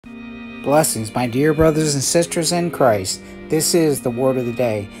Blessings, my dear brothers and sisters in Christ. This is the word of the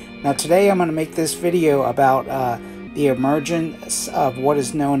day. Now today I'm going to make this video about the emergence of what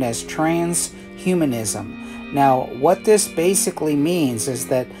is known as transhumanism. Now what this basically means is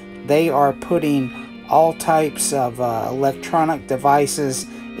that they are putting all types of electronic devices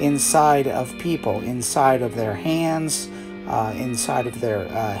inside of people, inside of their hands, inside of their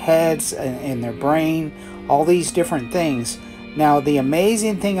heads, in their brain, all these different things. Now, the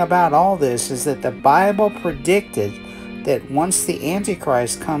amazing thing about all this is that the Bible predicted that once the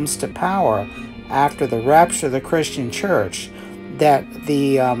Antichrist comes to power after the rapture of the Christian church, that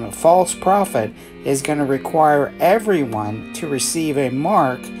the false prophet is going to require everyone to receive a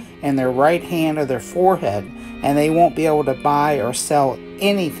mark in their right hand or their forehead, and they won't be able to buy or sell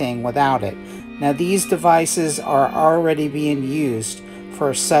anything without it. Now, these devices are already being used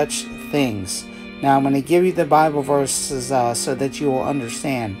for such things. Now, I'm going to give you the Bible verses so that you will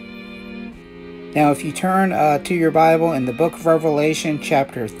understand. Now, if you turn to your Bible in the book of Revelation,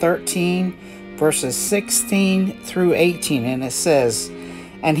 chapter 13, verses 16 through 18, and it says,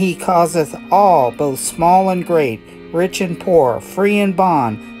 "And he causeth all, both small and great, rich and poor, free and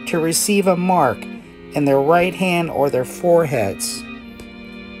bond, to receive a mark in their right hand or their foreheads,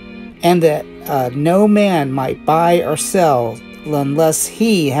 and that no man might buy or sell unless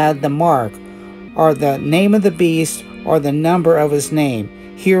he had the mark, or the name of the beast, or the number of his name.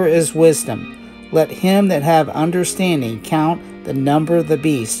 Here is wisdom. Let him that have understanding count the number of the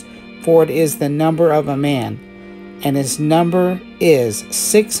beast, for it is the number of a man, and his number is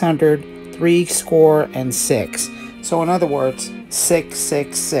 666. So in other words,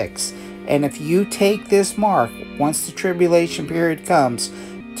 666. And if you take this mark, once the tribulation period comes,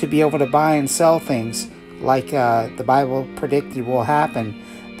 to be able to buy and sell things like the Bible predicted will happen,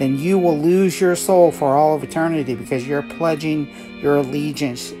 then you will lose your soul for all of eternity because you're pledging your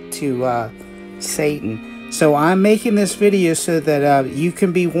allegiance to Satan. So I'm making this video so that you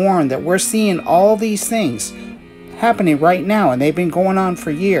can be warned that we're seeing all these things happening right now, and they've been going on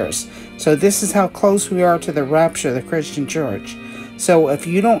for years. So this is how close we are to the rapture of the Christian church. So if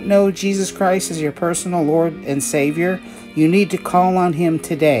you don't know Jesus Christ as your personal Lord and Savior, you need to call on Him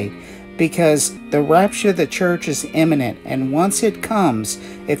today, because the rapture of the church is imminent, and once it comes,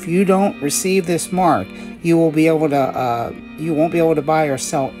 if you don't receive this mark, you won't be able to buy or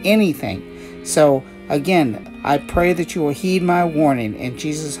sell anything. So again, I pray that you will heed my warning in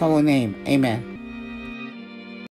Jesus' holy name. Amen.